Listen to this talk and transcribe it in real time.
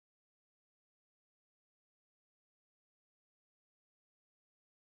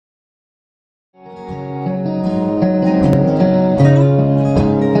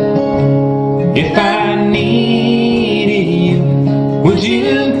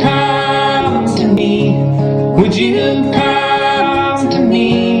you come to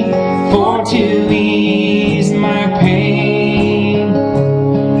me for to ease my pain?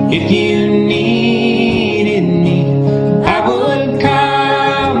 If you needed me, I would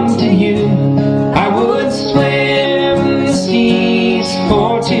come to you. I would swim the seas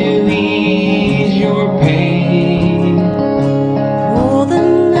for to ease your pain. Oh, the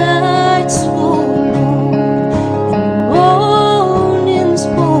nights were long, and mornings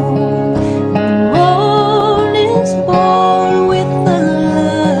born, and mornings born with the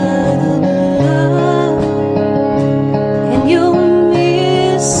light of love. And you'll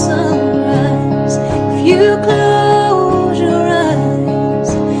miss sunrise if you close your eyes.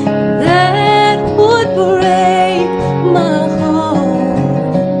 That would break my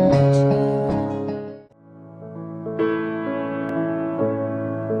heart.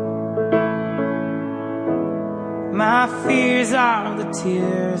 My fears are the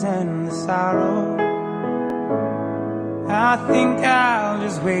tears and the sorrow. I think I'll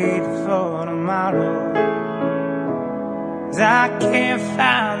just wait for tomorrow, 'cause I can't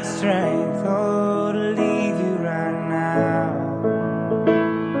find the strength, oh, to leave you right now.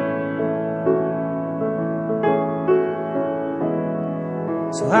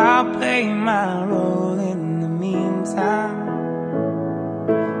 So I'll play my role in the meantime.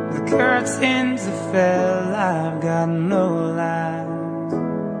 The curtains have fell, I've got no lines.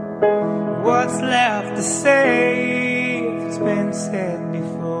 What's left to say if it's been said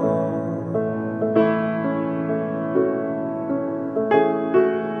before?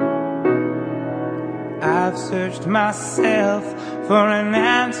 I've searched myself for an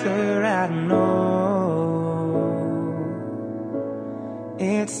answer, I know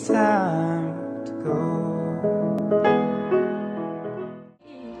it's time to go.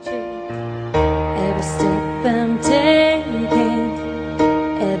 Every step I'm taking,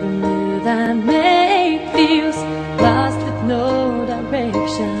 every move I make feels lost with no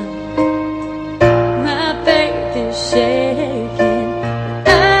direction. My faith is shaking, I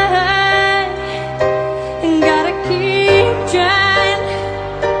gotta keep trying,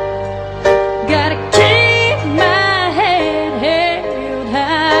 gotta keep my head held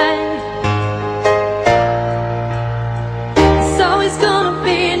high. It's always gonna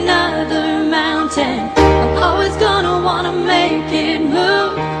be another mountain, I'm always gonna wanna make it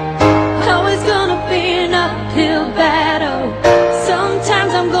move. Always gonna be an uphill battle,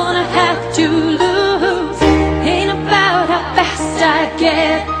 sometimes I'm gonna have to lose. Ain't about how fast I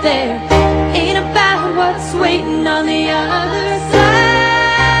get there, ain't about what's waiting on the other side.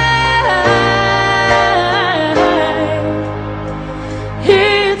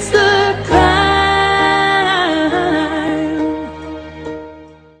 It's the climb.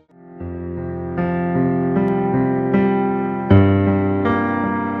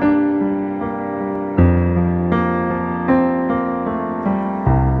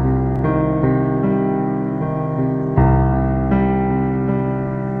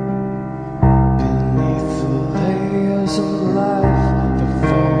 Beneath the layers of life that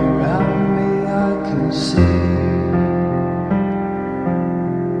fall around me, I can see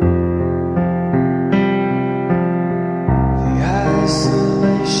the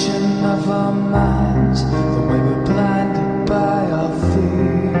isolation of our minds, the way we're blinded by our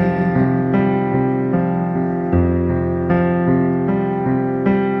fear.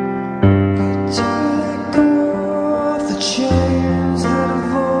 Get to let go of the chains that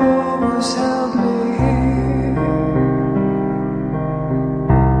have always held me here.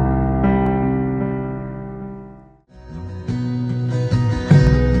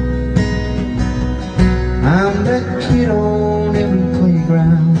 I'm that kid on every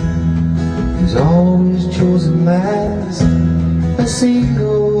playground who's always chosen last, a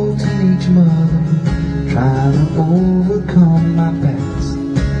single teenage mother trying to overcome my past.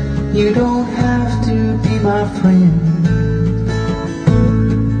 You don't have to be my friend.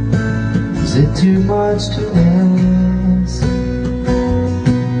 Is it too much to ask?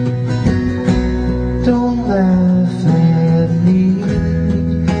 Don't laugh at me,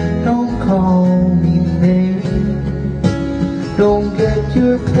 don't call me names, don't get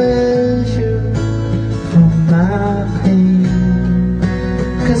your pleasure from my pain.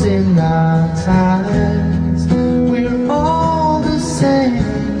 'Cause in our times we're all the same.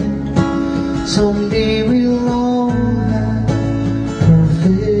 Someday we'll all have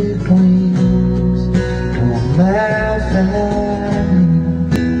perfect wings. Don't laugh at me.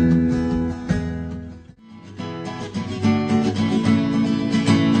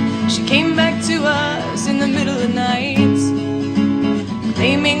 She came back to us in the middle of the night,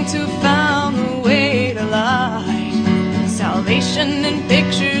 claiming to found the way to light. Salvation in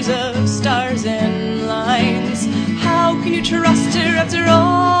pictures of stars and lines. trust her after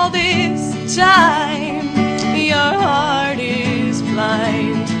all this time? Your heart is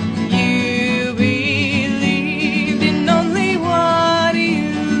blind. You believed in only what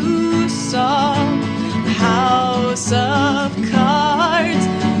you saw. A house of cards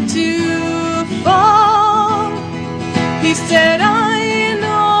to fall. He said, I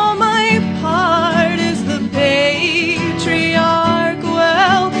know my part is the patriarch.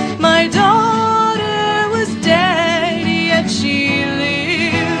 Well, my daughter was dead, yet she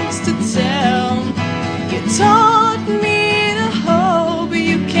lives to tell. You taught me to hope,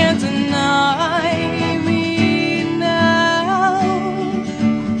 you can't deny me now.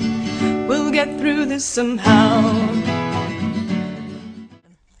 We'll get through this somehow.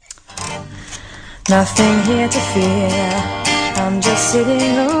 Nothing here to fear. I'm just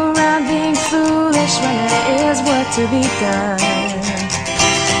sitting around being foolish when there is work to be done.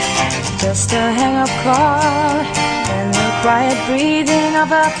 Just a hang-up call and the quiet breathing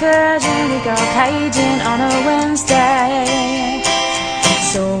of a Persian we go paging on a Wednesday.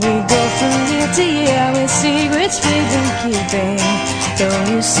 So we go from year to year with secrets we've been keeping, though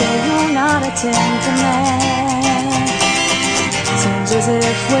you say you're not a Ten Command. Seems as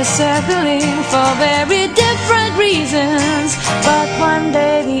if we're circling for very different reasons, but one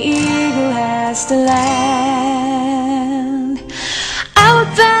day the eagle has to land. Out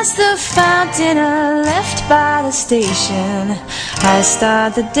past the fountain left by the station, I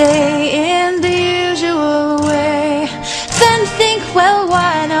start the day in the usual way. Then think, well,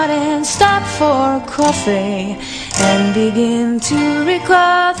 why not, and stop for a coffee and begin to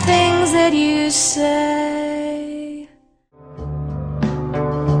recall things that you say.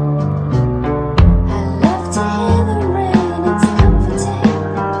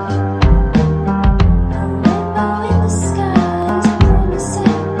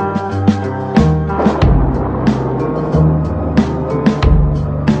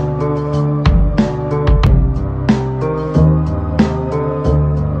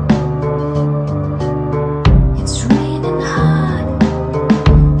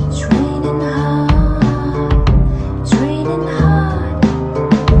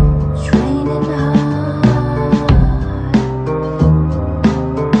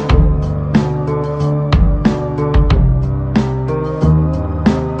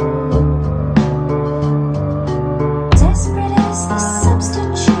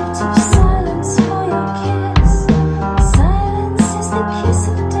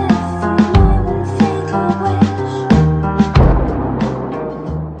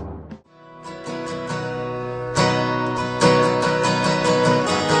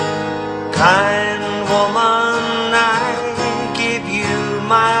 Kind woman, I give you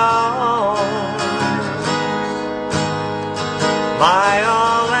my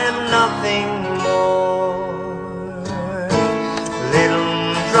all and nothing more.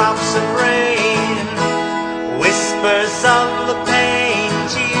 Little drops of rain, whispers of the pain,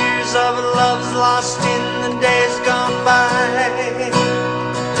 tears of loves lost in the days gone by.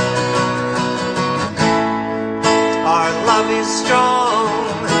 Our love is strong,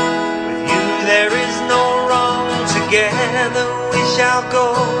 there is no wrong. Together we shall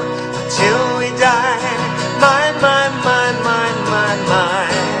go till we die. My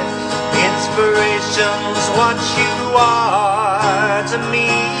inspiration's what you are to me.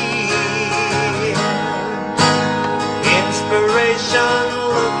 Inspiration,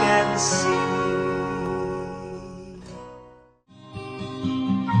 look and see.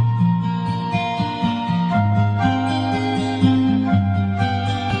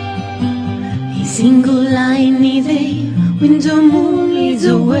 Single line neither, winter moon leads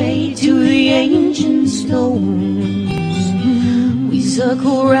away to the ancient stones. We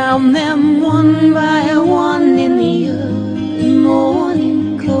circle round them one by one in the early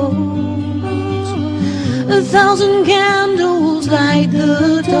morning cold. 1,000 candles light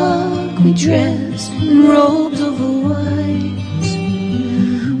the dark, we dressed in robes of white.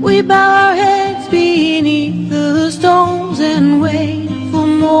 We bow our heads beneath the stones and wait for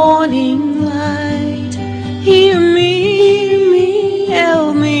morning light. Hear me,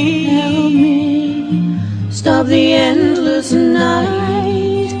 help me, stop the endless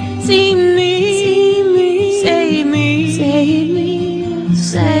night. See me.